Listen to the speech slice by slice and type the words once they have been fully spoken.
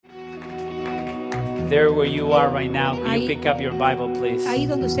There where you are right now, can Ahí- you pick up your Bible, please? Ahí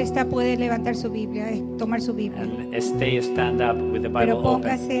donde usted está puede levantar su Biblia, tomar su Biblia. And stand up with the Bible Pero open.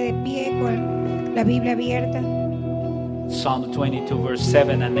 póngase de pie con la Biblia abierta. Psalm 22, verse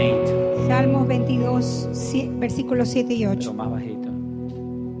 7 and 8. Salmos 22, versículos 7 y Pero 8. más bajito.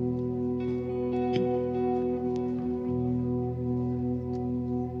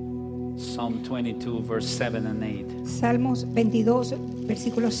 Psalm 22, verse 7 and 8. Salmos 22,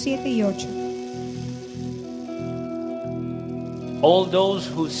 versículos 7 y 8. All those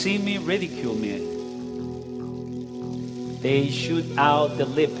who see me ridicule me. They shoot out the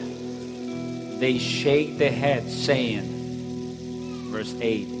lip. They shake the head, saying, verse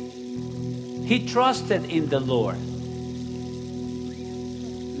 8, He trusted in the Lord.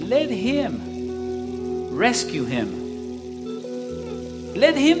 Let him rescue him.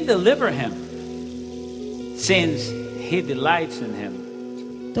 Let him deliver him, since he delights in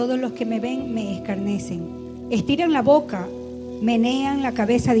him. Todos los que me ven me escarnecen. Estiran la boca, menean la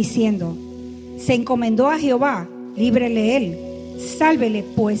cabeza diciendo, se encomendó a Jehová, líbrele él, sálvele,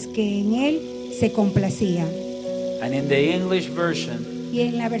 pues que en él se complacía. And in the English version, Y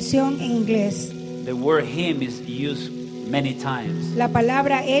en la versión en inglés, the word him is used many times. la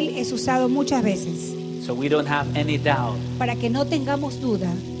palabra él es usado muchas veces, So we don't have any doubt para que no tengamos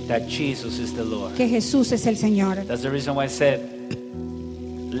duda that Jesus is the Lord. que Jesús es el Señor. That's the reason why I said,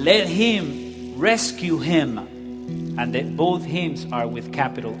 let him rescue him. And that both hymns are with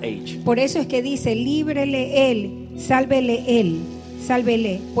capital H. Por eso es que dice, líbrele él,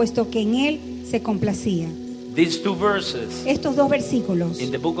 sálvele, puesto que en él se complacía. These two verses Estos dos versículos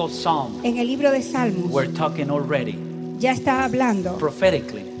in the book of Psalms, en el libro de Salmos we're talking already ya está hablando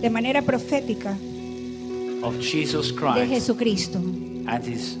prophetically de manera profética of Jesus de Christ Jesucristo, and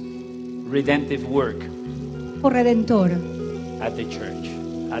his redemptive work o Redentor, at the church,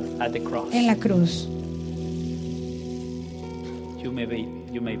 at the cross. en la cruz. You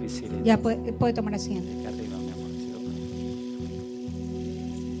may be seated. Ya puede tomar asiento. Aquí arriba, mi amor, si lo puedes.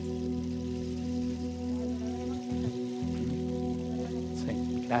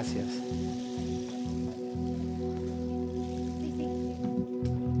 Sí, gracias.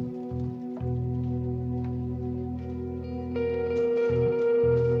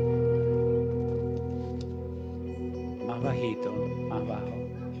 Más bajito, más bajo.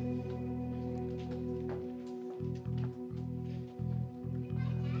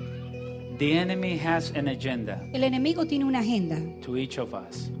 The enemy has an agenda El enemigo tiene una agenda to each of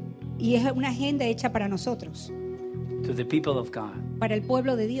us, y es una agenda hecha para nosotros, to the people of God. para el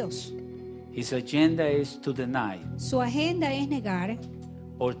pueblo de Dios. His agenda is to deny Su agenda es negar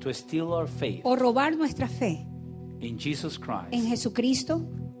or to steal our faith o robar nuestra fe in Jesus Christ en Jesucristo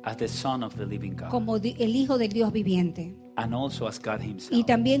as the Son of the living God, como el Hijo del Dios viviente and also as God y himself.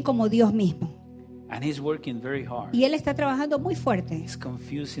 también como Dios mismo. And he's working very hard. Y Él está trabajando muy fuerte, He's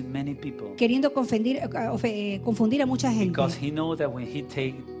confusing many people queriendo confundir a mucha gente. because he knows that when he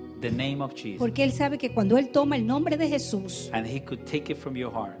take the name of Jesus Porque Él sabe que cuando Él toma el nombre de Jesús and he could take it from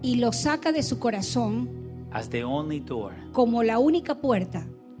your heart y lo saca de su corazón as the only door como la única puerta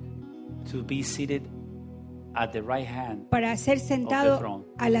to be seated at the right hand, para ser Of the sentado throne.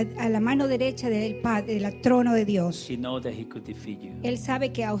 a la mano derecha del Padre, del trono de Dios, he knows that he could defeat you. Él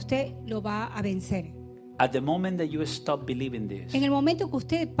sabe que a usted lo va a vencer. At the moment that you stop believing this, En el momento que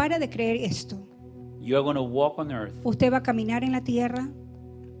usted para de creer esto, you are going to walk on earth usted va a caminar en la tierra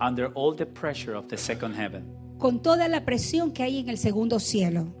under all the pressure of the second heaven. con toda la presión que hay en el segundo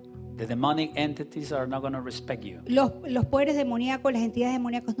cielo. The demonic entities are not going to respect you Los poderes demoníacos, las entidades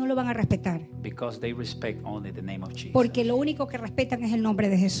demoníacas no lo van a respetar, because they respect only the name of Jesus. porque lo único que respetan es el nombre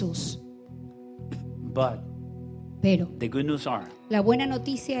de Jesús. But Pero the good news are la buena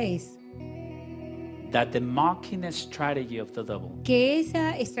noticia es that the mocking strategy of the devil que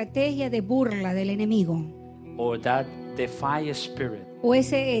esa estrategia de burla del enemigo or that defy spirit o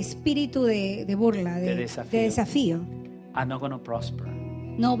ese espíritu de burla, De de desafío. desafío, are not going to prosper.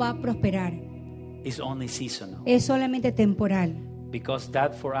 no va a prosperar. It's only seasonal. Es solamente temporal. Because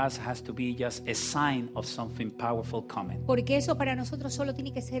that for us has to be just a sign of something powerful coming. Porque eso para nosotros solo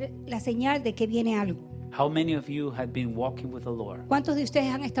tiene que ser la señal de que viene algo. How many of you have been walking with the Lord ¿Cuántos de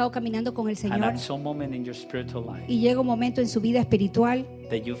ustedes han estado caminando con el and Señor at some moment in your spiritual life y llega un momento en su vida espiritual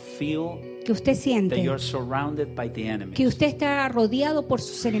that you feel que usted that siente you're surrounded by the enemy, que usted está rodeado por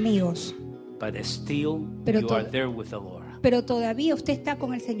sus enemigos, but still Pero you to- are there with the Lord pero todavía usted está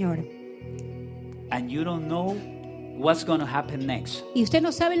con el Señor and you don't know what's going to happen next, y usted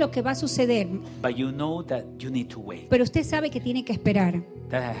no sabe lo que va a suceder, but you know that you need to wait? pero usted sabe que tiene que esperar.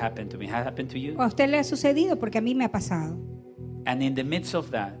 That has happened to me. Has happened to you? A usted le ha sucedido porque a mí me ha pasado. And in the midst of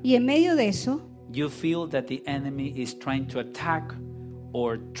that, Y en medio de eso, you feel that the enemy is trying to attack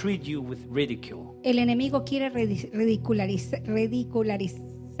or treat you with ridicule. El enemigo quiere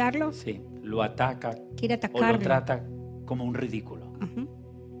ridicularizarlo, Sí, lo ataca quiere o lo atacarlo. trata como un ridículo. Ujú.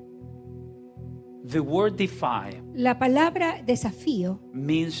 The word defy La palabra desafío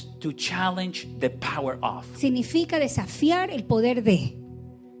means to challenge the power of. significa desafiar el poder de.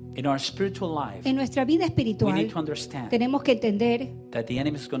 In our spiritual life, En nuestra vida we espiritual need to understand tenemos que entender that the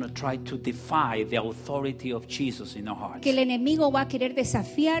enemy is going to try to defy the authority of Jesus in our hearts. que el enemigo va a querer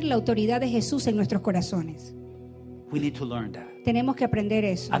desafiar la autoridad de Jesús en nuestros corazones. We need to learn that. Tenemos que aprender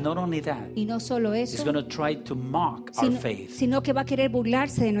eso. And not only that, Y no solo he's eso, going to try to mock our sino, faith. sino que va a querer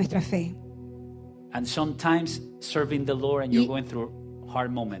burlarse de nuestra fe. And sometimes serving the Lord and you're Y- going through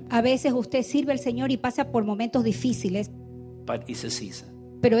hard moments, A veces usted sirve al Señor y pasa por momentos difíciles, but it's a season.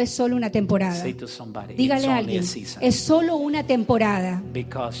 pero es solo una temporada. Say to somebody, Dígale it's a only alguien, a season. es solo una temporada,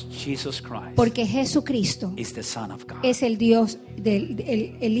 Because Jesus Christ porque Jesucristo is the Son of God. es el Dios,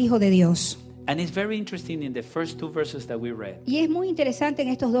 el Hijo de Dios. And it's very interesting in the first two verses that we read Y es muy interesante en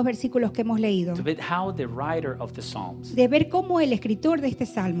estos dos versículos que hemos leído, to read how the writer of the Psalms de ver cómo el escritor de este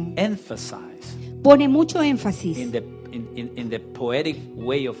salmo emphasize pone mucho énfasis in the poetic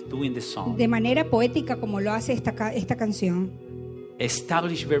way of doing the song, de manera poética como lo hace esta canción,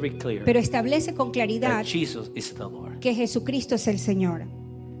 establish very clear pero establece con that claridad Jesus is the Lord. que Jesucristo es el Señor.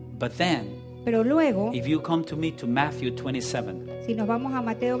 But then, Pero luego, if you come to me to Matthew 27, si nos vamos a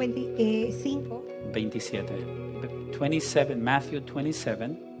Mateo 25, 27, Matthew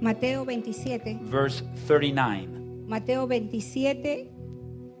 27, Mateo 27, verse 39. Mateo 27,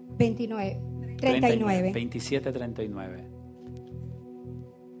 29, 39. 27, 39.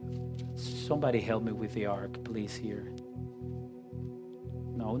 Somebody help me with the ark, please, here.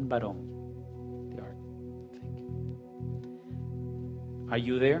 No, un varón. The ark. Thank you. Are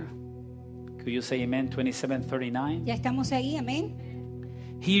you there? Could you say amen? 27, 39. Ya estamos ahí, amén.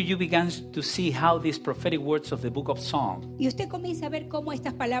 Here you begin to see how these prophetic words of the book of Psalms Y usted comienza a ver cómo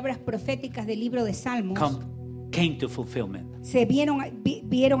estas palabras proféticas del libro de Salmos came to fulfillment. se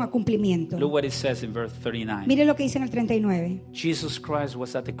vieron a cumplimiento. Look what it says in verse 39. Mire lo que dice en el 39. Jesus Christ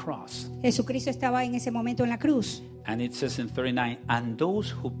was at the cross. Jesucristo estaba en ese momento en la cruz. And it says in 39, and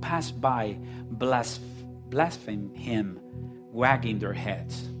those who passed by blasphemed him, wagging their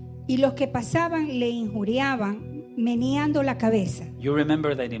heads. Y los que pasaban le injuriaban, meneando la cabeza. You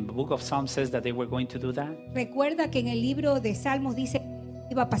remember that in the book of Psalms says that they were going to do that? Recuerda que en el libro de Salmos dice que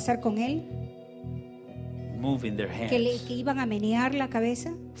iba a pasar con él, Moving their que heads, iban a menear la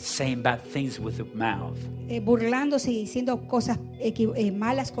cabeza, saying bad things with the mouth burlándose y diciendo cosas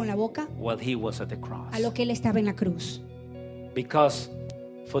malas con la boca, while he was at the cross. a lo que él estaba en la cruz. Because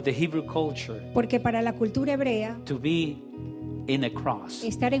for the Hebrew culture, Porque para la cultura hebrea, to be in a cross,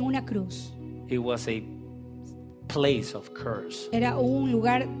 estar en una cruz it was a place of curse. era un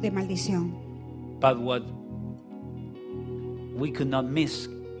lugar de maldición. But what we could not miss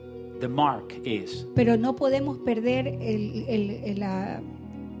the mark is Pero no podemos perder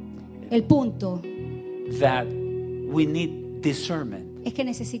el punto. that we need discernment Es que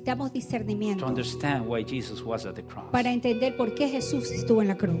necesitamos to discernimiento understand why Jesus was at the cross. para entender por qué Jesús estuvo en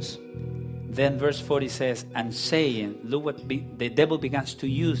la cruz. Then verse 40 says, and saying, look what the devil begins to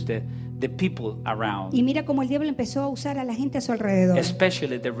use the people around, Y mira cómo el diablo empezó a usar a la gente a su alrededor,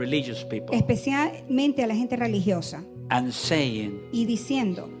 especially the religious people, especialmente a la gente religiosa, and saying, y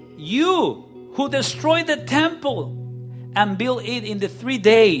diciendo, you who destroyed the temple and built it in the 3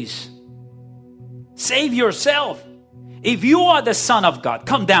 days, save yourself. If you are the Son of God,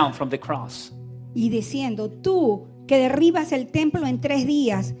 come down from the cross. y diciendo, tú que derribas el templo en 3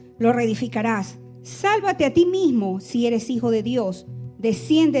 días, lo reedificarás. Sálvate a ti mismo si eres hijo de Dios.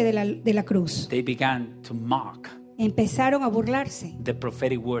 Desciende de la cruz. They began to mock Empezaron a burlarse the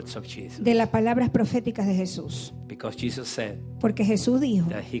prophetic words of Jesus, de las palabras proféticas de Jesús. because Jesus said Porque Jesús dijo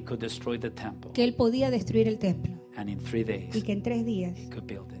that he could destroy the temple que él podía destruir el templo and in 3 days y que en 3 días he could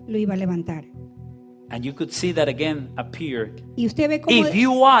build it. lo iba a levantar. And you could see that again appear. Y usted ve cómo If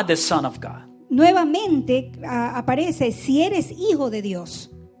you are the Son of God, nuevamente aparece si eres hijo de Dios.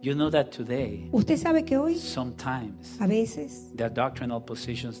 you know that today, Usted sabe que hoy, sometimes, a veces, there are doctrinal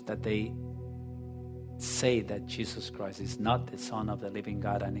positions that they say that Jesus Christ is not the Son of the living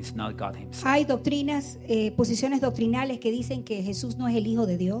God and is not God himself. hay doctrinas, posiciones doctrinales que dicen que Jesús no es el hijo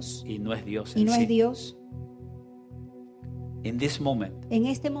de Dios Y no es Dios y en no sí. es Dios. In this moment, En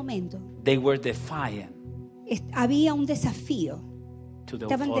este momento they were defying había un desafío. to the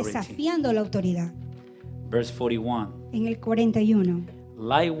Estaban authority. desafiando la autoridad. Verse 41. En el 41.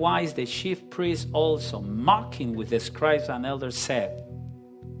 Likewise, the chief priests also, mocking with the scribes and elders, said,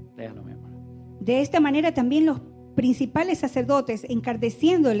 léalo, mi amor. De esta manera también los principales sacerdotes,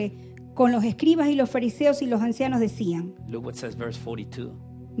 encarneciéndole con los escribas y los fariseos y los ancianos, decían, Look what says verse 42.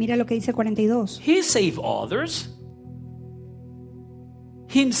 mira lo que dice el 42, He saved others.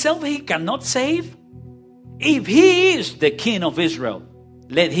 Himself he cannot save. If he is the king of Israel,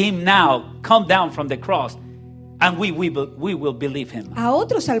 let him now come down from the cross and we will believe him. a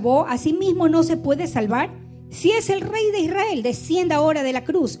otro salvó, a sí mismo no se puede salvar. Si es el rey de Israel, descienda ahora de la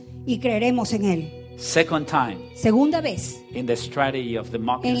cruz y creeremos en él. Second time Segunda vez, in the strategy of the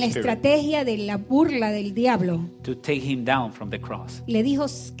mocking en la spirit estrategia de la burla del diablo, to take him down from the cross, le dijo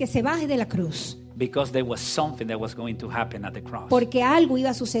que se baje de la cruz, because there was something that was going to happen at the cross porque algo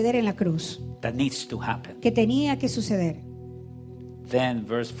iba a suceder en la cruz, that needs to happen. que tenía que suceder. Then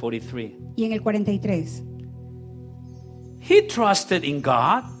verse 43. Y en el 43, He trusted in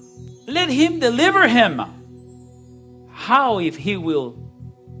God. Let him deliver him. How if he will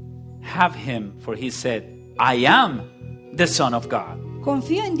have him? For he said, I am the Son of God.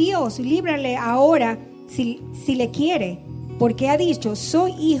 confío en Dios, líbrale ahora si le quiere, porque ha dicho,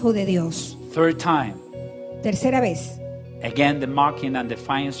 soy hijo de Dios. Third time. Tercera vez, Again, the mocking and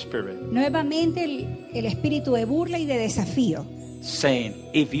defiant spirit nuevamente el espíritu de burla y de desafío. saying,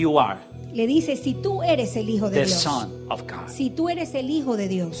 if you are Le dice, si tú eres el hijo de the Dios, Son of God, si tú eres el hijo de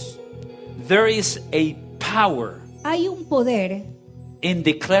Dios, there is a power hay un poder in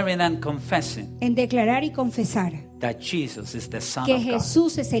declaring and confessing en declarar y confesar that Jesus is the Son que of God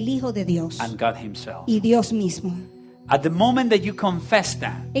Jesús es el hijo de Dios and God Himself. y Dios mismo. At the moment that you confess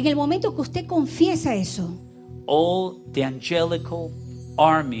that, En el momento que usted confiesa eso, all the angelical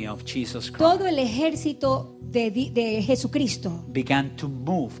army of Jesus Christ todo el ejército de Jesucristo, began to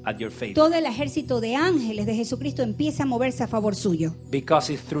move at your favor, todo el ejército de ángeles de Jesucristo empieza a moverse a favor suyo. because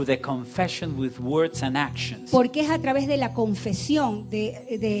it's through the confession with words and actions Porque es a través de la confesión,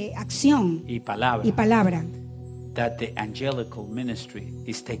 de acción y palabra y palabra, that the angelical ministry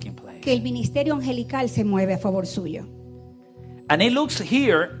is taking place. que el ministerio angelical se mueve a favor suyo. And it looks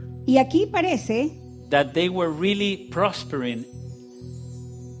here Y aquí parece that they were really prospering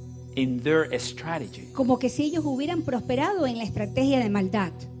in their strategy. como que si ellos hubieran prosperado en la estrategia de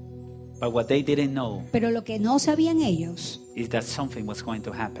maldad. But what they didn't know Pero lo que no sabían ellos is that something was going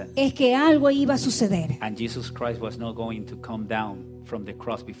to happen. es que algo iba a suceder And Jesus Christ was not going to come down from the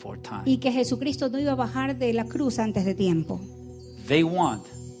cross before time. y que Jesucristo no iba a bajar de la cruz antes de tiempo. They want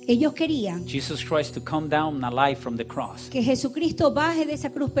Ellos querían Jesus Christ to come down alive from the cross que Jesucristo baje de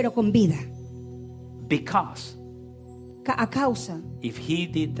esa cruz pero con vida, because a causa if he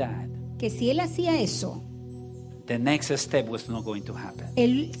did that, que si él hacía eso, the next step was not going to happen.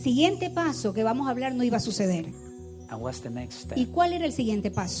 el siguiente paso que vamos a hablar no iba a suceder. And what's the next ¿Y step? cuál era el siguiente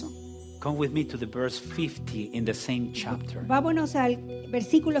paso? Come with me to the verse 50 in the same chapter. Vámonos al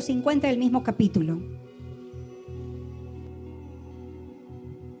versículo 50 del mismo capítulo.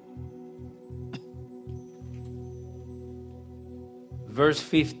 Verse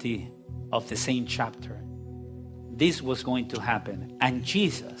 50 of the same chapter. This was going to happen. And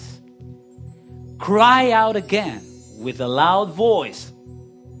Jesus cried out again with a loud voice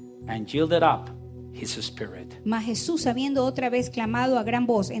and yielded up his spirit. Mas Jesús, habiendo otra vez clamado a gran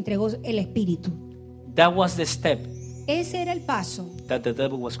voz, entregó el espíritu. That was the step Ese era el paso that the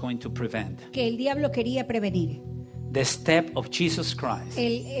devil was going to prevent. que el diablo quería prevenir. The step of Jesus Christ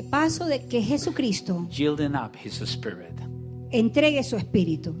El paso de que Jesucristo yielding up his spirit. entregue su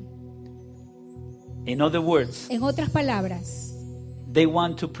espíritu. In other words, En otras palabras, they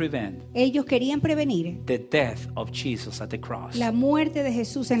want to prevent ellos querían prevenir the death of Jesus at the cross. la muerte de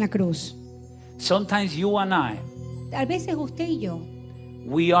Jesús en la cruz. Sometimes you and I, A veces usted y yo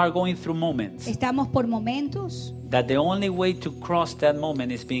we are going through moments estamos por momentos that the only way to cross that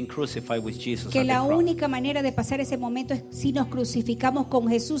moment is being crucified with Jesus que at the la cross. única manera de pasar ese momento es si nos crucificamos con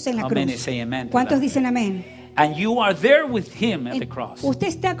Jesús en la How many cruz. say amen to ¿Cuántos that? dicen amén? And you are there with him at the cross. Usted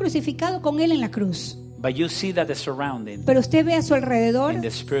está crucificado con Él en la cruz, But you see that the surrounding, pero usted ve a su alrededor, in the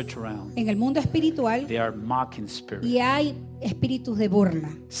spiritual realm, en el mundo espiritual, they are mocking spirits, y hay espíritus de burla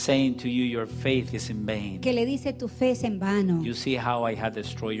saying to you, your faith is in vain. que le dice tu fe es en vano. You see how I had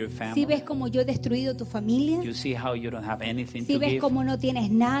destroyed your Si family? ves como yo he destruido tu familia, You see how you don't have anything si to ves give? como no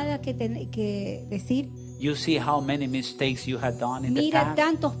tienes nada que decir, You see how many mistakes you had done in the mira past?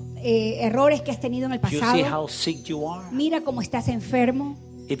 tantos errores que has tenido en el You see pasado, how sick you are? mira cómo estás enfermo.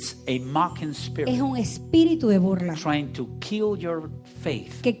 It's a mocking Es spirit un espíritu de burla trying to kill your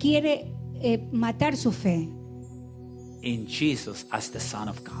faith que quiere matar su fe, in Jesus as the Son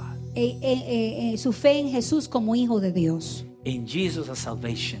of God, su fe en Jesús como hijo de Dios, in Jesus as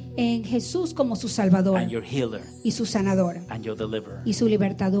salvation en Jesús como su Salvador and your healer y su sanador and your deliverer. y su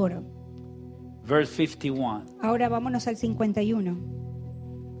libertador. Verse 51. Ahora vámonos al 51.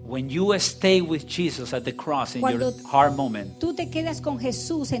 When you stay with Jesus at the cross in your Cuando hard moment, tú te quedas con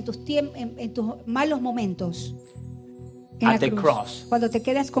Jesús en en tus malos momentos, en At la the cruz. cross. Cuando te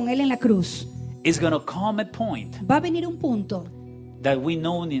quedas con Él en la cruz, it's going to come a point va a venir un punto that we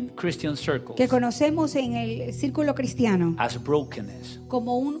know in Christian circles que conocemos en el círculo cristiano as brokenness,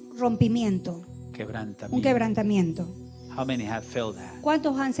 como un rompimiento, un quebrantamiento. quebrantamiento. How many have felt that?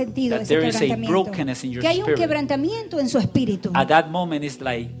 ¿Cuántos han sentido That ese there is a quebrantamiento? brokenness in your Que hay un spirit. quebrantamiento en su espíritu. At that moment, it's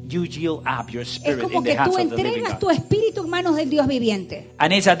like you yield up your Es spirit como in the que hands tú of the living entregas God. tu espíritu en manos del Dios viviente.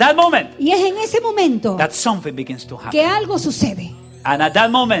 And it's at that moment Y es en ese momento that something begins to que happen. algo sucede. And at that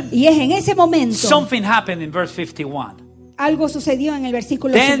moment, Y es en ese momento something happened in verse 51. algo sucedió en el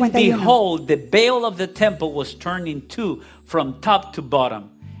versículo Then 51. behold, the veil of the temple was turned in two from top to bottom,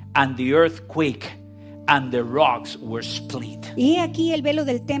 and the earth quaked, and the rocks were split. Y he aquí el velo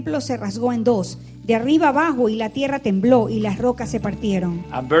del templo se rasgó en dos, de arriba abajo, y la tierra tembló y las rocas se partieron.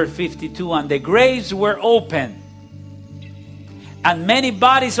 And verse 52, and the graves were opened, and many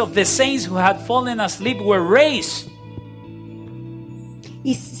bodies of the saints who had fallen asleep were raised.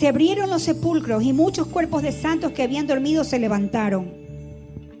 Y se abrieron los sepulcros y muchos cuerpos de santos que habían dormido se levantaron.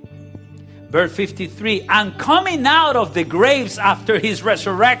 Verse 53, and coming out of the graves after his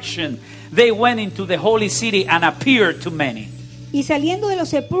resurrection, they went into the holy city and appeared to many. Y saliendo de los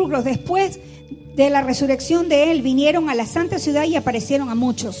sepulcros después de la resurrección de él, vinieron a la santa ciudad y aparecieron a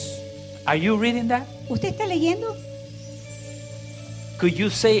muchos. Are you reading that? ¿Usted está leyendo? Could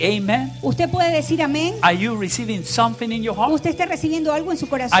you say amen? ¿Usted puede decir amén? Are you receiving something in your heart? ¿Usted está recibiendo algo en su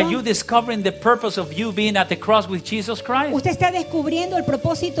Are you corazón? discovering the purpose of you being at the cross with Jesus Christ? ¿Usted está descubriendo el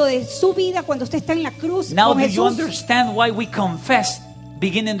propósito de su vida cuando usted está en la cruz Now con do you Jesús? understand why we confess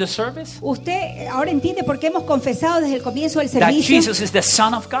beginning the service? ¿Usted ahora entiende por qué hemos confesado desde el comienzo del That servicio Jesus is the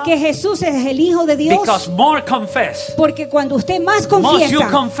Son of God? que Jesús es el Hijo de Dios? Because more confess, Porque cuando usted más more you confiesa,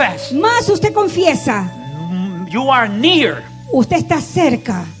 confess, más usted confiesa, you are near usted está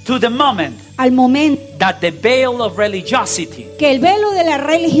cerca to the moment al momento that the veil of religiosity que el velo de la is going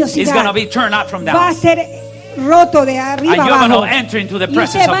to religiosidad be turned up from va a down. ser roto de arriba And you're abajo. going to enter into the Y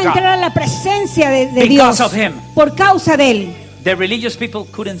presence usted va a of entrar God. a la presencia de Because Dios of him. por causa de él. The religious people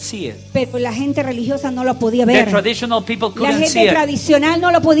couldn't see it. Pero la gente religiosa no lo podía The ver. traditional people La couldn't see gente it. tradicional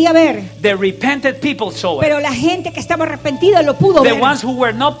no lo podía ver. The repented people saw it. Pero la gente que estaba arrepentida lo pudo The ver. ones who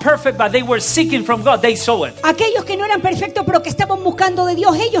were not perfect but they were seeking from God, they saw it. Aquellos que no eran perfectos pero que estaban buscando de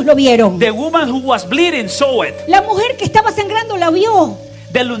Dios, ellos lo vieron. The woman who was bleeding saw it. La mujer que estaba sangrando la vio.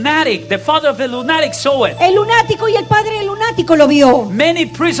 The lunatic, the father of the lunatic saw it. El lunático y el padre del lunático lo vio. Many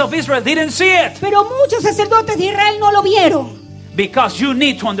priests of Israel didn't see it Pero muchos sacerdotes de Israel no lo vieron. because you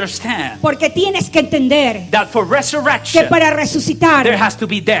need to understand Porque tienes que entender that for que resurrection para resucitar there has to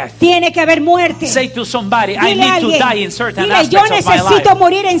be death. tiene que haber muerte. Say to somebody, I Dile a need to alguien, die in certain dile, yo aspects of my necesito life.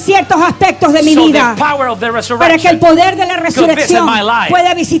 morir en ciertos aspectos de mi So vida the power of the para que el resurrection poder de la could visit resurrección my life.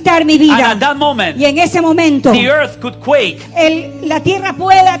 pueda visitar mi And vida. at that moment, Y en ese momento the earth could quake la tierra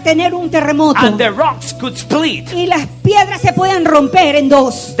pueda tener un terremoto and the rocks could split. y las piedras se puedan romper en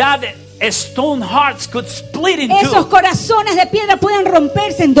dos. That stone hearts could split in Esos two. corazones de piedra pueden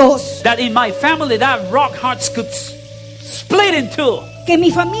romperse en dos. That in my family, that rock hearts could split in two. Que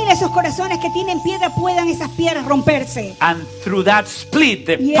mi familia, esos corazones que tienen piedra, puedan esas piedras romperse. And through that split,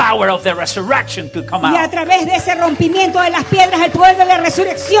 the Yeah. power of the resurrection could come Y a out. través de ese rompimiento de las piedras, el poder de la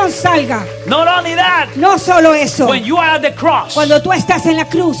resurrección salga. Not only that, No solo eso. when you are at the cross, Cuando tú estás en la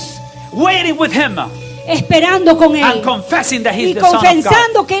cruz, waiting with Him esperando con Él and confessing that y He's the Son of God,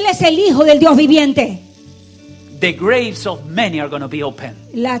 confesando que Él es el Hijo del Dios viviente, the graves of many are going to be open.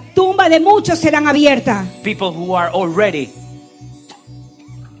 la tumba de muchos serán abiertas. People who are already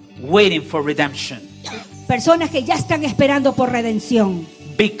waiting for redemption. Personas que ya están esperando por redención.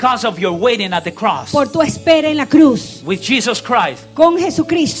 Because of your waiting at the cross Por tu espera en la cruz. with Jesus Christ, Con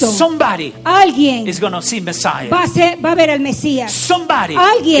Jesucristo. somebody Alguien is going to see Messiah. va a ver al Mesías. Somebody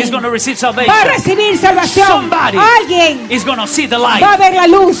Alguien is going to receive va a salvation. recibir salvación. Somebody Alguien is going to see the va a light ver la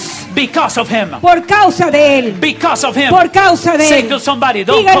luz because of Him. por causa de Él. Because of Him. Por causa de Say Él. to somebody,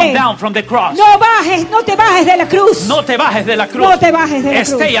 don't Dígale, come down from the cross. no te bajes de la cruz. No te bajes de la cruz. No te bajes de la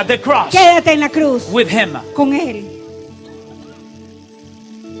cruz. Stay at the cross Quédate en la cruz with Him. con Él.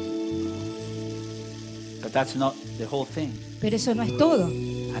 But that's not the whole thing. Pero eso no es todo.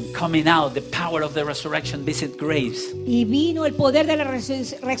 And coming out, the power of the resurrection visit graves. Y vino el poder de la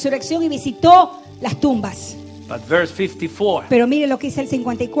resurrección y visitó las tumbas. But verse 54, Pero mire lo que dice el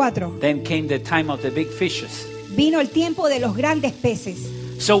 54. then came the time of the big fishes. Vino el tiempo de los grandes peces.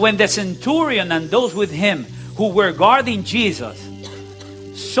 So when the centurion and those with him who were guarding Jesus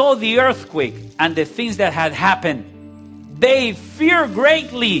saw the earthquake and the things that had happened, they feared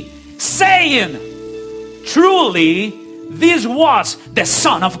greatly, saying, truly, this was the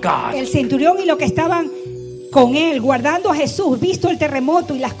Son of God. El centurión y los que estaban con él, guardando a Jesús, visto el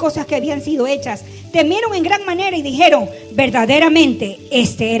terremoto y las cosas que habían sido hechas, temieron en gran manera y dijeron, verdaderamente,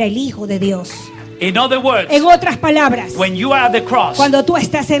 este era el Hijo de Dios. In other words, En otras palabras, when you are at the cross, cuando tú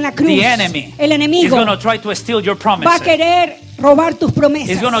estás en la cruz, the enemy el is enemigo going to try to steal your va a promises. querer robar tus promesas.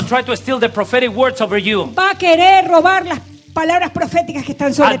 He's going to try to steal the prophetic words over you. Va a querer robar las palabras proféticas que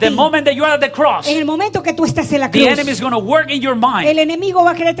están sobre At the ti. moment that you are at the cross, En el momento que tú estás en la the cruz, enemy is going to work in your mind el enemigo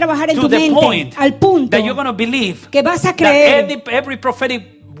va a querer trabajar en to tu the mente point al punto that you're going to believe que vas a that creer every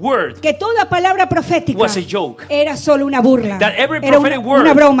prophetic word que toda palabra profética was a joke. era solo una burla, That every era prophetic word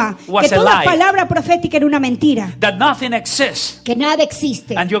una broma, was que a toda lie. palabra profética era una mentira, That nothing exists, que nada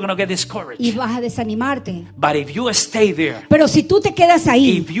existe and you're going to get y discouraged. vas a desanimarte. But if you stay there, Pero si tú te quedas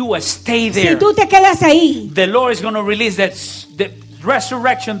ahí, if you stay si there, tú te quedas ahí, the Lord is going to release the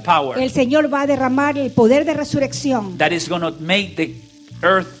resurrection power el Señor va a derramar el poder de resurrección that is going to make the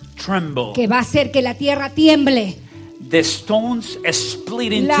earth tremble. que va a hacer que la tierra tiemble, The stones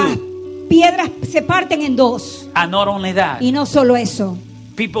split in las two. piedras se parten en dos. And not only that, Y no solo eso,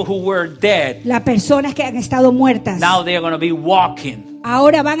 people who were dead, las personas que han estado muertas now they are going to be walking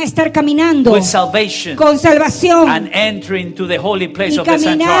ahora van a estar caminando with salvation con salvación and entering to the holy place y of the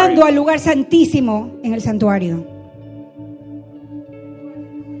caminando sanctuary. al lugar santísimo en el santuario.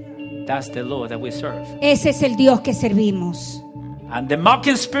 That's the Lord that we serve. Ese es el Dios que servimos. And the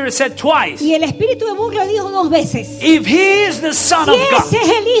mocking spirit said twice, Y el espíritu de burla dijo 2 veces, if he is the Son si of ese God. es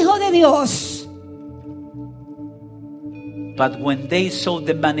el Hijo de Dios. But when they saw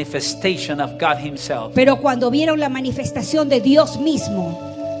the manifestation of God himself, Pero cuando vieron la manifestación de Dios mismo,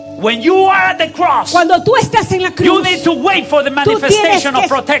 when you are at the cross, cuando tú estás en la you cruz, need to wait for the manifestation que- of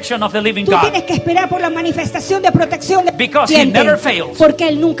protection of the living tú God. tienes que esperar por la manifestación de protección de Because he Diente, never fails. porque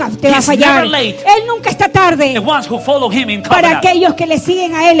Él nunca te va a He's fallar. never late. Él nunca está tarde The ones who follow him in para covenant. aquellos que le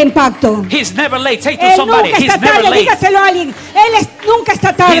siguen a Él en pacto. He's never late. Say to Él somebody, nunca he's está never tarde, late. dígaselo a alguien. Él nunca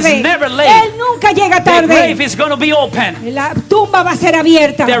está tarde. He's never late. Él nunca llega The grave tarde. is going to be open. La tumba va a ser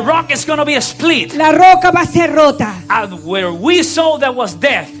abierta. The rock is going to be split. La roca va a ser rota. And where we saw there was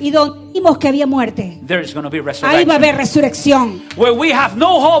death, Y donde vimos que había muerte, there is going to be ahí va a resurrection. haber resurrección. Where we have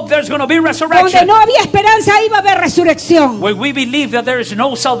no hope, there's going to be Donde resurrection. no había esperanza, ahí va a haber resurrección. Where we believe that there is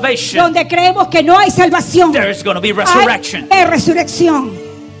no salvation, Donde creemos que no hay salvación, there is going to be ahí resurrection. va a haber resurrección.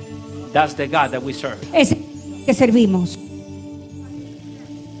 That's the God that we serve. Es que servimos.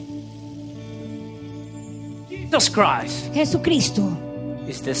 Jesus Christ Jesucristo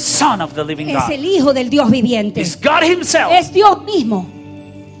is the Son of the living es God. el Hijo del Dios viviente. It's God himself. Es Dios mismo.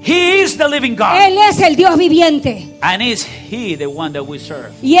 He is the living God. Él es el Dios viviente. And is he the one that we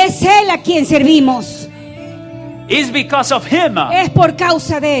serve? Y es Él a quien servimos. It's because of him Es por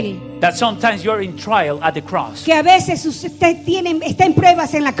causa de Él that sometimes you're in trial at the cross. que a veces usted está en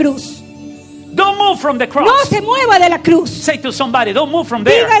pruebas en la cruz. Don't move from the No cross. se mueva de la cruz. Say to somebody, don't move from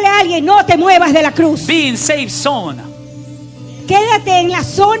there. Dígale a alguien, no te muevas de la cruz. Be in safe zone. Quédate en la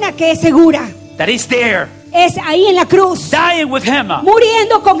zona que es segura. That is there. Es ahí en la cruz, Dying with him.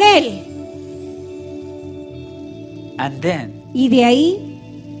 muriendo con Él. And then Y de ahí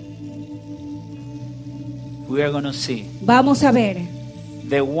we are going to see vamos a ver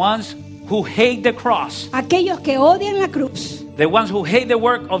the ones who hate the cross. aquellos que odian la cruz, The ones who hate the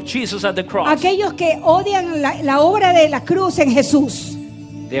work of Jesus at the cross. aquellos que odian la obra de la cruz en Jesús.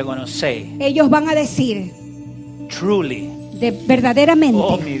 They're going to say, Ellos van a decir truly. verdaderamente,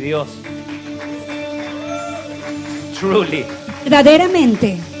 Oh, mi Dios. Truly.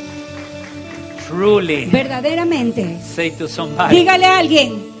 verdaderamente, Truly. verdaderamente. Say to somebody, Dígale a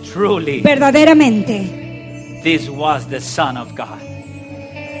alguien, truly. verdaderamente, This was the Son of God.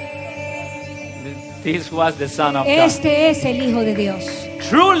 This was the Son of God. este es el Hijo de Dios.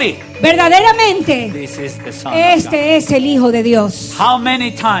 Truly, Verdaderamente, this is the Son of God. este es el Hijo de Dios. How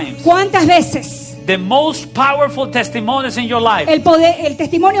many times ¿Cuántas veces the most powerful testimonies in your life el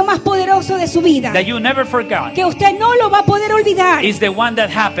testimonio más poderoso de su vida, that you never forgot que usted no lo va a poder olvidar, is the one that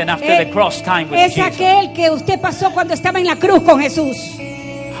happened after the cross time with es Jesus? aquel que usted pasó cuando estaba en la cruz con Jesús?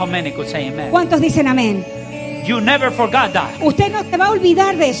 How many could say amen? ¿Cuántos dicen amén? You never forgot that. Usted no se va a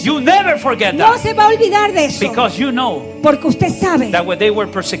olvidar de eso. You never forget No that. se va a olvidar de eso. Because you know Porque usted sabe that when they were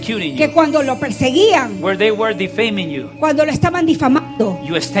persecuting que you, cuando lo perseguían, where they were defaming you, cuando lo estaban difamando,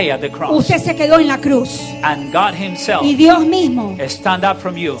 you stay at the cross. usted se quedó en la cruz. And God himself Y Dios mismo stand up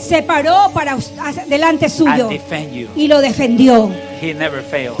from you se paró para delante suyo and defend you. y lo defendió. He never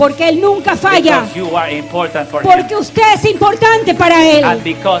fails. Porque Él nunca falla. Because you are important for Porque him. usted es importante para Él. And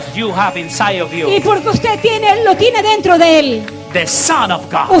because you have inside of Y you porque usted lo tiene dentro de Él. the Son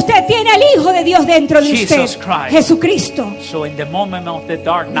of God. Usted tiene al Hijo de Dios dentro de Jesus usted. Christ. Jesucristo. So in the moment of the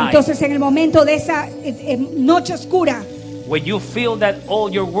dark night, Entonces en el momento de esa noche oscura, when you feel that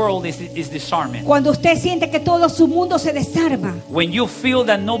all your world is disarming, cuando usted siente que todo su mundo se desarma, when you feel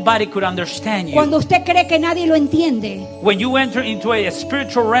that nobody could understand you, cuando usted cree que nadie lo entiende, when you enter into a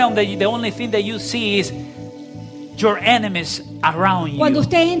spiritual realm that the only thing that you see is your enemies around cuando you,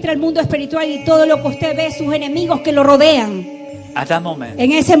 usted entra al mundo espiritual y todo lo que usted ve, sus enemigos que lo rodean, at that moment,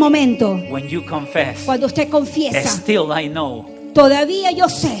 en ese momento, when you confess, cuando usted confiesa, still I know todavía yo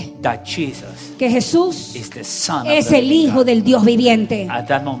sé that Jesus que Jesús is the Son of es the el living Hijo God. del Dios viviente. At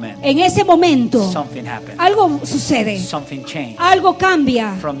that moment, En ese momento, something happened. algo sucede, Something changed. algo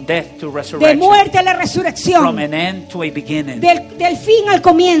cambia, From death to de resurrection. muerte a la From resurrección, an end to a beginning. del fin al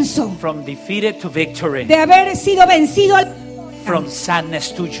comienzo, From defeated to victory. de haber sido vencido From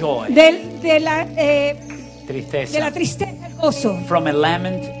sadness to joy. de la Tristeza. tristeza al gozo, From a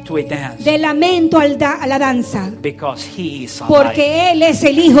lament to a dance. del lamento a la danza, Because he is alive. porque Él es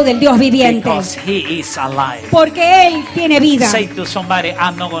el Hijo del Dios viviente, Because he is alive. porque Él tiene vida. Say to somebody,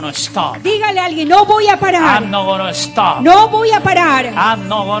 I'm not going to stop. Dígale a alguien, no voy a parar, I'm not going to stop. no voy a parar, I'm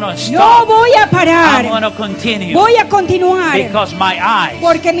not going to no stop. voy a I'm parar, going to continue. voy a continuar, Because my eyes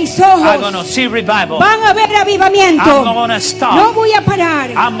porque mis are going to ojos see revival. van a ver I'm avivamiento. not going to stop. No voy a parar,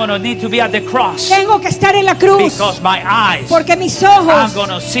 I'm going to need to be at the cross. tengo que estar en la cruz, Because my eyes porque mis are ojos going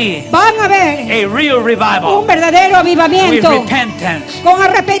to see van a ver a real un revival verdadero with avivamiento, repentance, con with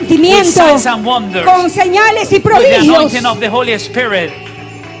arrepentimiento, signs and wonders, con señales y with the prodigios, anointing of the Holy Spirit,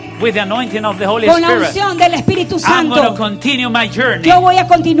 with the anointing of the Holy con la Spirit. unción del Espíritu I'm going to Santo. continue my journey Yo voy a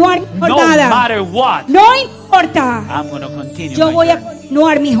continuar mi no jornada. matter what. No importa. I'm going to continue Yo my voy a journey.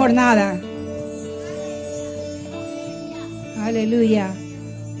 continuar mi jornada. Aleluya.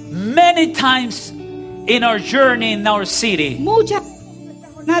 Many times in our journey in our city, Muchas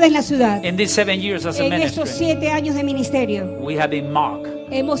jornadas en la ciudad. in these 7 years as a En estos ministry, 7 años de ministerio we have been mocked,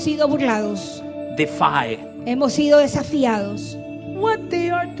 hemos sido burlados, defied. hemos sido desafiados. What they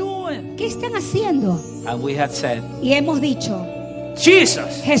are doing. ¿Qué están haciendo? And we have said, Y hemos dicho,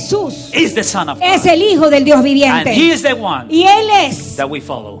 Jesus Jesús is the Son of es God. el Hijo del Dios And viviente. he is the one Y Él es that we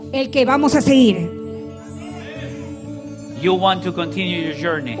follow. el que vamos a seguir. You want to continue your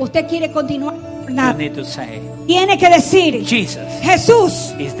journey, Usted quiere continuar su you jornada. need to say, Tiene que decir, Jesus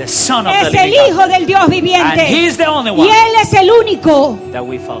Jesús is the Son of es the el living God. Hijo del Dios And viviente. he is the only Y one Él es el único that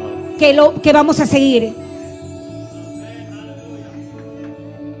we follow. que vamos a seguir.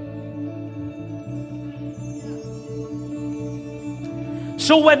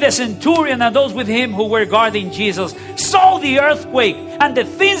 So when the centurion and those with him who were guarding Jesus saw the earthquake and the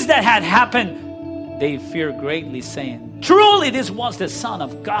things that had happened, they feared greatly, saying, truly this was the Son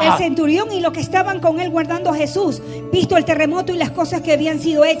of El God. centurión y los que estaban con él guardando a Jesús, visto el terremoto y las cosas que habían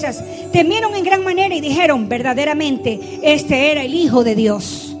sido hechas, temieron en gran manera y dijeron, verdaderamente, este era el Hijo de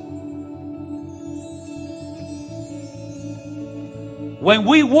Dios. When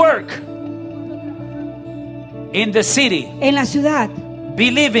we work in the city, En la ciudad,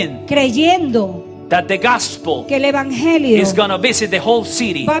 believing creyendo that the gospel que el Evangelio is going to visit the whole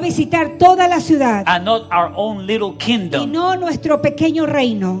city va a visitar toda la ciudad and not our own little y kingdom, no nuestro pequeño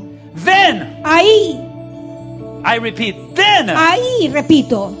reino. then, Ahí, I repeat, then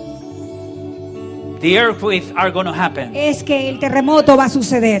repito, the earthquakes are going to happen es que el terremoto va a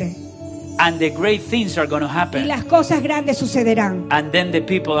suceder and the great things are going to y happen. las cosas grandes sucederán. And then the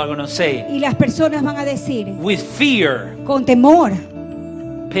people are going to say, Y las personas van a decir, with fear, con temor,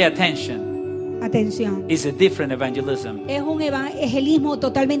 pay attention, atención, it's a different evangelism. es un evangelismo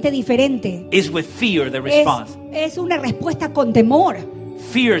totalmente diferente. It's with fear the response. Es una respuesta con temor.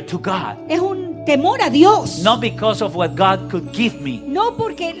 Fear to God. Es un temor a Dios. Not because of what God could give me, No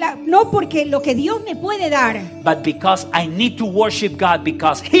porque lo que Dios me puede dar. but because I need to worship God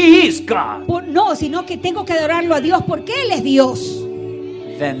because He is God. No, sino que tengo que adorarlo a Dios porque Él es Dios.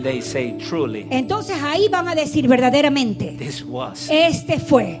 Then they say, truly, Entonces ahí van a decir verdaderamente, this was. este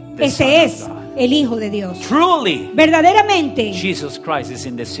The Son of es God. el Hijo de Dios. Truly, Verdaderamente, Jesus Christ is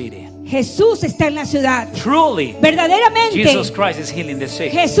in the city. Jesús está en la ciudad. Truly, Verdaderamente, Jesus Christ is healing the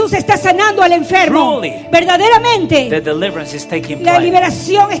sick. Jesús está sanando al enfermo. Truly, Verdaderamente, The deliverance is taking la place.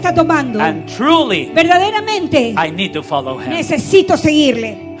 liberación está tomando. And truly, Verdaderamente, I need to follow him. necesito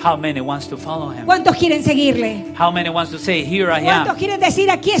seguirle. How many wants to follow him? ¿Cuántos quieren seguirle? How many wants to say, here I ¿Cuántos am? quieren decir,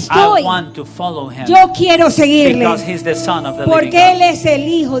 aquí I estoy? want to follow him. Yo quiero seguirle. Because he's the son of the living Porque Él God. es el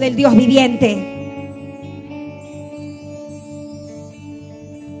Hijo del Dios viviente.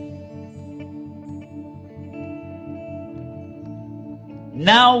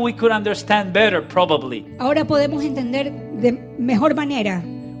 Now we could understand better, probably, Ahora podemos entender de mejor manera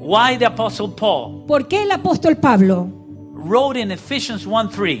why the Apostle Paul por qué el apóstol Pablo wrote in Ephesians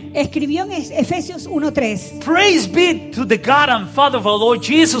 1:3, escribió en Efesios 1:3. praise be to the God and Father of our Lord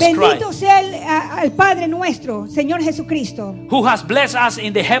Jesus Bendito Christ, sea al Padre nuestro, Señor Jesucristo, who has blessed us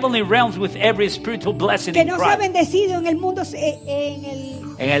in the heavenly realms with every spiritual blessing que in nos ha Christ. bendecido en el mundo,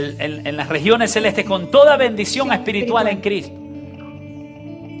 En las regiones celestes con toda bendición espiritual en Cristo.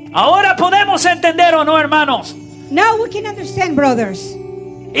 Ahora podemos entender o no, hermanos. Now we can understand, brothers.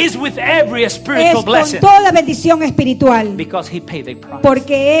 Is with every Es spiritual con blessing toda bendición espiritual. because he paid the price.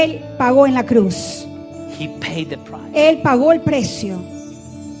 Porque Él pagó en la cruz. He paid the price. Él pagó el precio.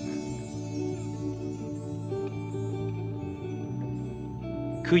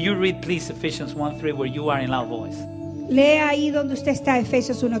 Could you read please Ephesians 1:3 where you are in loud voice? Lea ahí donde usted está,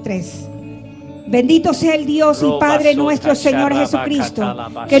 Efesios 1:3. Bendito sea el Dios y Padre nuestro Señor Jesucristo,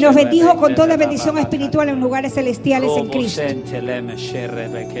 que nos bendijo con toda bendición espiritual en lugares celestiales en Cristo.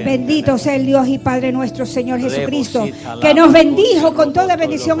 Bendito sea el Dios y Padre nuestro Señor Jesucristo, que nos bendijo con toda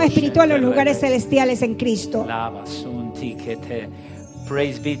bendición espiritual en lugares celestiales en Cristo.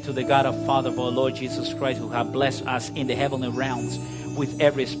 Praise be to the God of Father of our Lord Jesus Christ, who have blessed us in the heavenly realms with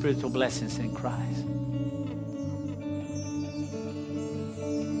every spiritual blessings in Christ.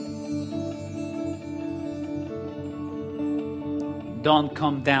 Don't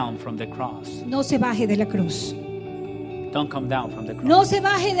come down from the cross. No se baje de la cruz. Don't come down from the cross. No se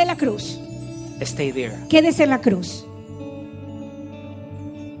baje de la cruz. Stay there. Quédese en la cruz.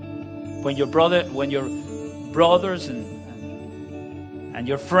 When your brothers and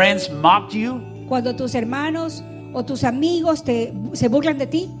your friends mocked you Cuando tus hermanos o tus amigos se burlan de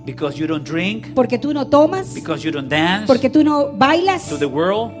ti because you don't drink, porque tú no tomas, because you don't dance porque tú no bailas to the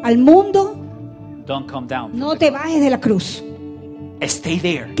world, al mundo, don't come down. no te bajes de la cruz. Stay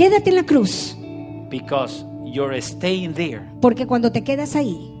there, Quédate en la cruz, because you're staying there. porque cuando te quedas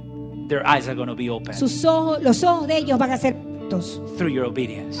ahí, Their eyes are going to be open los ojos de ellos van a ser abiertos through your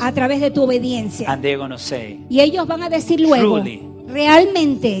obedience, a través de tu obediencia. and they're going to say Y ellos van a decir luego, Truly.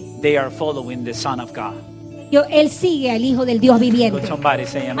 realmente, they are following the Son of God. él sigue al Hijo del Dios Could viviente. somebody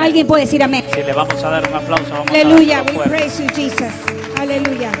say amen? Alguien puede decir amén. Si le vamos a dar un aplauso, vamos Aleluya, a we darlo fuerte. praise you, Jesus.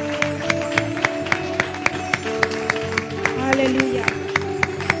 Aleluya. Aleluya.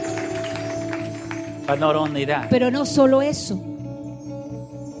 But not only that, Pero no solo eso.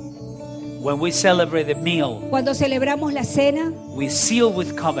 when we celebrate the meal, Cuando celebramos la cena, we seal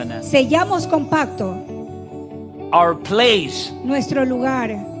with covenant sellamos con pacto our place nuestro lugar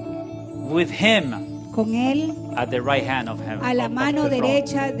with Him con Él at the right hand of Him. a la of mano the throne.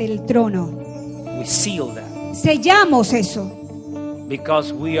 derecha del trono. We seal that Sellamos eso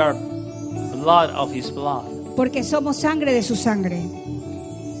because we are blood of His blood porque somos sangre de su sangre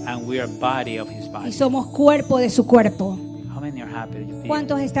and we are body of His y body. somos cuerpo de su cuerpo. How many are happy? to be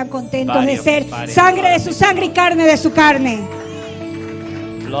 ¿Cuántos están contentos Body de of ser his body, sangre blood de of su his sangre y carne de su carne?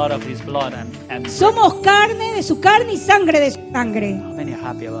 blood of His blood and Somos carne de su carne y sangre de su sangre. how many are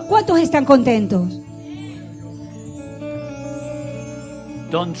happy about that? ¿Cuántos están contentos?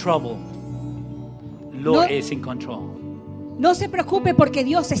 Don't trouble. Lord No- is in control. No se preocupe porque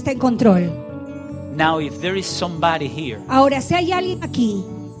Dios está en control. Now, if there is somebody here, Ahora, si hay alguien aquí,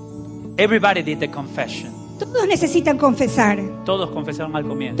 everybody did the confession. todos necesitan confesar. Todos confesaron al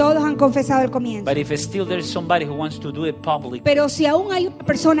comienzo. Todos han confesado al comienzo. But if still there is somebody who wants to do it public, Pero si aún hay una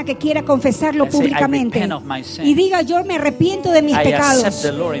persona que quiera confesarlo And say, "I públicamente repent of my sin. y diga yo me arrepiento de mis I pecados accept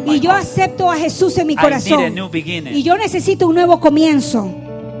the Lord in my y yo heart. acepto a Jesús en mi I need a corazón new beginning. y yo necesito un nuevo comienzo,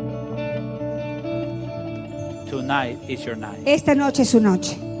 Tonight is your night. esta noche es su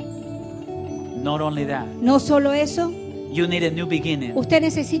noche. Not only that, No solo eso, you need a new beginning usted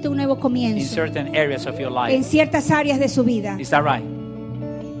necesita un nuevo in comienzo certain areas of your en life. ciertas áreas de su vida. Is that right?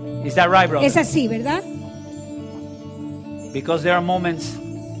 Is that right, brother? Es así, ¿verdad? Because there are moments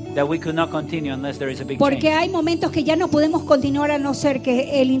that we could not continue unless there is a big Porque change. hay momentos que ya no podemos continuar a no ser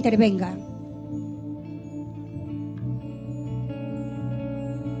que Él intervenga.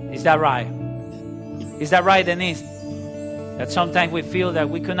 Is that right? Is that right, Denise? That sometimes we feel that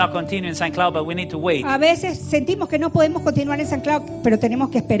we could not continue in St. Cloud, but we need to wait. A veces sentimos que no podemos continuar en San Cloud, pero tenemos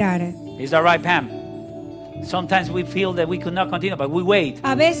que esperar. Is that right, Pam? Sometimes we feel that we could not continue, but we wait.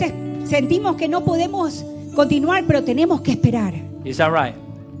 A veces sentimos que no podemos continuar, pero tenemos que esperar. Is that right?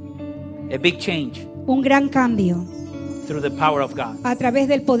 A big change Un gran cambio through the power of God. a través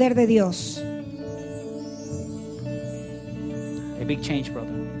del poder de Dios. A big change, brother.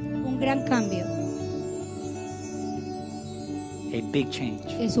 Un gran cambio. A big change.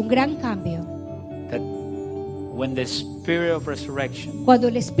 Es un gran cambio. That when the spirit of resurrection Cuando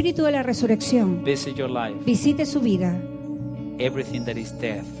el espíritu de la resurrección visits your life, visite su vida, everything that is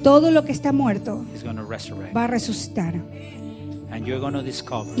death todo lo que está muerto is going to resurrect. va a resucitar. And you're going to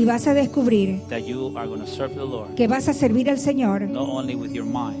discover Y vas a descubrir that you are going to serve the Lord que vas a servir al Señor not only with your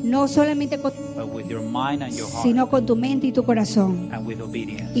mind, no solamente con, but with your mind and your heart, sino con tu mente y tu corazón and with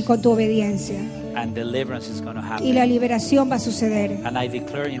obedience. y con tu obediencia. And deliverance is going to Y la happen. liberación va a suceder. And I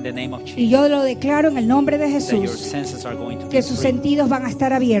declare in the name of Y Jesus yo lo declaro en el nombre de that your Jesús, senses are going to be que sus free. sentidos van a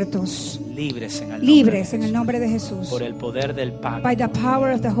estar abiertos, Libres en el libres en nombre de el Jesús. nombre de Jesús. Por el poder del pacto. By the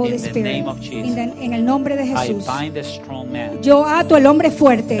power of the Holy In the Spirit. name of Jesus. En el nombre de I Jesús. bind the strong man Yo ato al hombre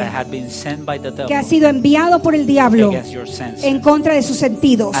fuerte that had been sent by the que ha devil sido enviado por el diablo against your senses. en contra de sus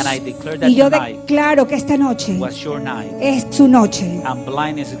sentidos. And I declare that Y yo tonight declaro que esta noche was your night. es su noche. And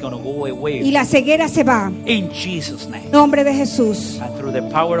blindness is going to go away. Y la ceguera se va. In Jesus' name. En nombre de Jesús. And through the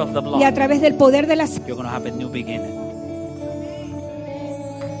power of the Y a blood, través del poder de la you're going to have a new beginning.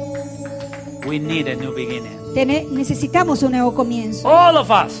 We need a new beginning. necesitamos un nuevo comienzo. All of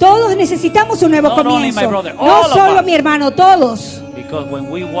us. Todos necesitamos un nuevo Not only comienzo. my brother, No all of solo us. mi hermano, todos. Because when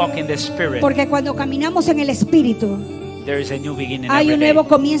we walk in the Spirit, Porque cuando caminamos en el Espíritu, there is a new beginning hay every un day. nuevo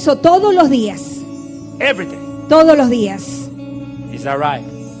comienzo todos los días. Every day. Todos los días. Is that right?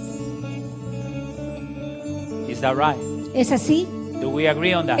 Is that right? ¿Es así? Do we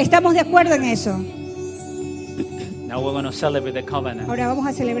agree on that? ¿Estamos de acuerdo en eso? Now we're going to celebrate the covenant. Ahora vamos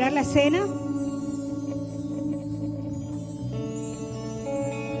a celebrar la cena.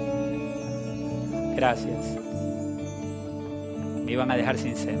 Gracias. Me iban a dejar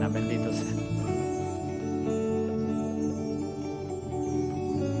sin cena, bendito sea.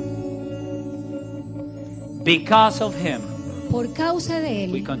 Because of him, Por causa de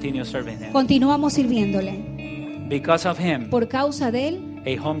we Él, continue serving him. continuamos sirviéndole. Because of him, Por causa de Él,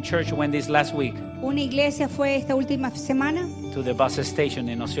 a home church went this last week una iglesia fue esta última semana to the bus station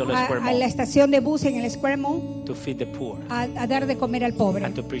in Osceola Square a la Mall estación de bus en el Square Mall to feed the poor a dar de comer al pobre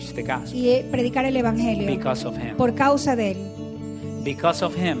and to preach the gospel. y predicar el Evangelio. Because of him. Por causa de Él. Because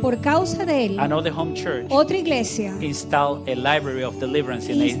of him, Por causa de Él, another home church otra iglesia installed a library of deliverance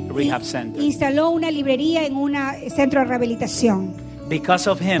in a rehab center. instaló una librería en un centro de rehabilitación. Because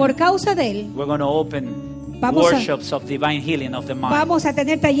of him, Por causa de Él, we're going to open Vamos a- workshops of divine healing of the mind, vamos a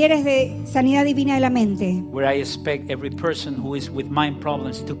tener talleres de sanidad divina de la mente, where I expect every person who is with mind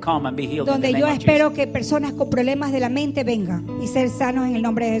problems to come and be healed in the donde name yo of espero Jesus. que personas con problemas de la mente vengan y ser sanos en el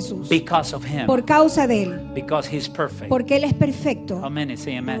nombre de Jesús. Because of him, Por causa de Él, because he's perfect. porque Él es perfecto. How many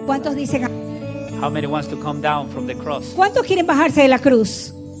say amen? ¿Cuántos dicen? How many wants to come down from the cross? ¿Cuántos quieren bajarse de la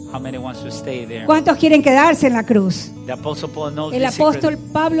cruz? How many wants to stay there? ¿Cuántos quieren quedarse en la cruz? The Apostle Paul knows El the apóstol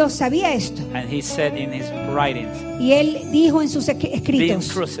secret, Pablo sabía esto and he said in his writings, y él dijo en sus being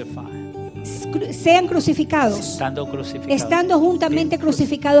escritos: crucified, sean crucificados, estando crucificado. estando juntamente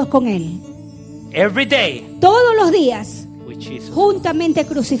crucificados con Él. Every day Todos los días, with Jesus. juntamente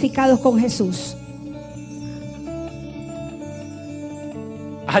crucificados con Jesús.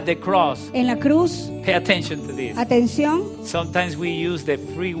 At the cross, En la cruz, pay attention to this. atención. Sometimes we use the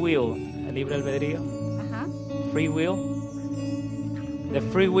free will, el libre albedrío, free will, the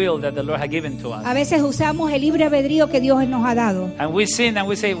free will that the Lord has given to us. A veces usamos el libre albedrío que Dios nos ha dado. And we sin and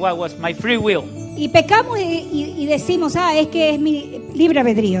we say, what was my free will? Y pecamos y decimos, es que es mi libre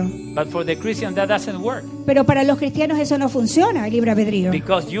albedrío. But for the Christian, that doesn't work. Pero para los cristianos eso no funciona, el libre albedrío.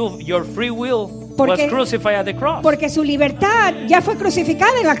 Because your free will Porque- was crucified at the cross. Porque su libertad ya fue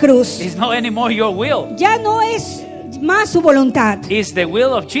crucificada en la cruz. It's not anymore your will. Ya no es más su voluntad. It's the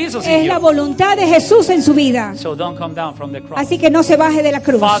will of Jesus in Es la you. voluntad de Jesús en su vida. So don't come down from the cross. Así que no se baje de la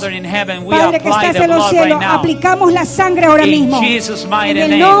cruz. Father in heaven, we Padre que apply estás the en los blood right cielos, now. aplicamos la sangre ahora In mismo. Jesus' mighty En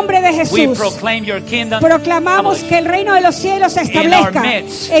el name, nombre de we Jesús. proclaim your kingdom. Proclamamos Come on. que el reino de los cielos se In our establezca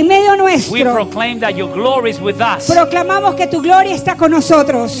midst. en medio We nuestro. proclaim that your glory is with us. Proclamamos que tu gloria está con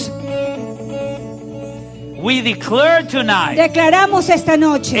nosotros. We declare tonight Declaramos esta a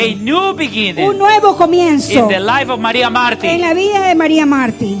noche new un beginning nuevo comienzo in the life of Maria Marti en la vida de María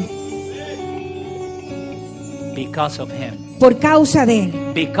Martí. because of him, Por causa de él.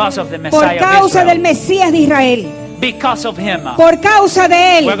 because of the Por Messiah of causa del Israel. Mesías de Israel. Because of him, Por causa de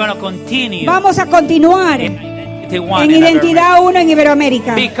we're Él, going to continue vamos a continuar in Identity One en in Identidad 1 en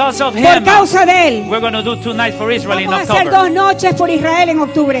Iberoamérica. Because of Por him, causa de Él, we're going to do 2 nights for Israel in vamos a hacer October. 2 noches por Israel en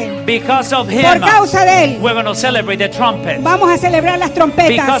octubre. Because of him, Por causa de Él, we're going to celebrate the trumpet. vamos a celebrar las trompetas.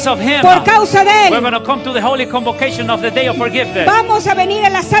 Because of him, Por causa de we're Él, going to come to the holy convocation of the day of forgiveness. vamos a venir a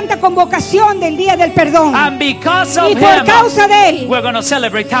la santa convocación del día del perdón. And because of Y por him, causa de Él, we're going to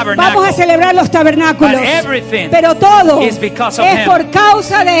celebrate vamos a tabernacle. celebrar los tabernáculos. But everything Pero todo is because of es him. por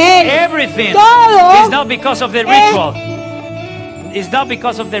causa de Él. Everything Todo is not because of the es- ritual. It's not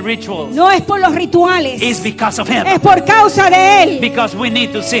because of the rituals. No es por los rituales. It's because of him. Es por causa de Él. Because we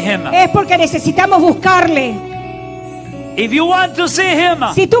need to see him. Es porque necesitamos buscarle. If you want to see him,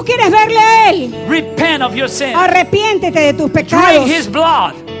 Si tú quieres verle a Él, repent of your sin. arrepiéntete de tus Drink pecados. his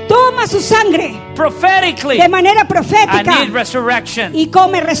blood Toma su sangre prophetically de manera and profética eat resurrection. y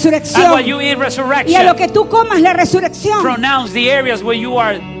come And resurrección. when you eat Y a lo resurrection, que tú comas la resurrección, pronounce the areas where you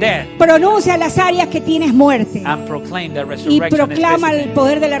are dead pronuncia las áreas que tienes muerte and proclaim that y resurrection is proclama el visible.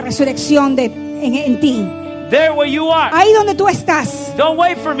 poder de la resurrección en ti. There where you are. Ahí donde tú estás, Don't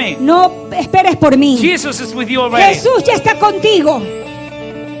wait for me. no esperes por mí. Jesus is with you already. Jesús ya está contigo.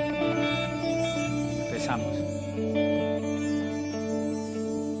 Empezamos.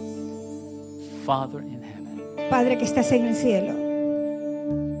 Father in heaven, Padre que estás en el cielo,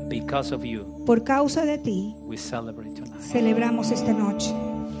 because of you, por causa de ti, we celebrate tonight celebramos esta noche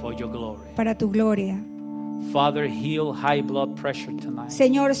for your glory. para tu gloria. Father, heal high blood pressure tonight.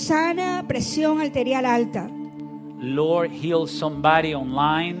 Señor, sana presión arterial alta. Lord, heal somebody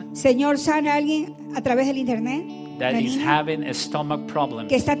online Señor, sana a alguien a través del internet, that una is niña, having a stomach problem.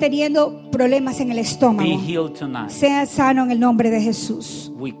 que está teniendo problemas en el Be estómago. healed tonight. Sea sano en el nombre de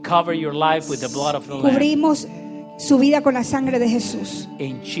Jesús. We cover your life with the blood of the Lamb. Cubrimos su vida con la sangre de Jesús.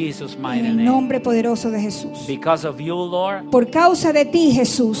 In Jesus' En mighty el name. nombre poderoso de Jesús. Because of you, Lord, Por causa de ti, we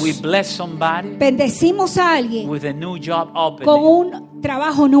Jesús, bless somebody bendecimos a alguien with a new job con opening. un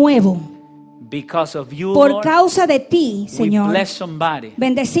trabajo nuevo. Because of you, Por Lord, causa de ti, we Señor, bless somebody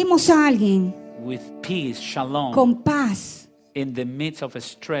bendecimos a alguien with peace, shalom, con paz in the midst of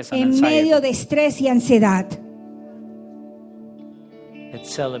stress and en anxiety. medio de estrés y ansiedad. Let's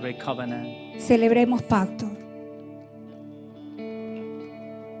celebrate covenant. Celebremos pacto.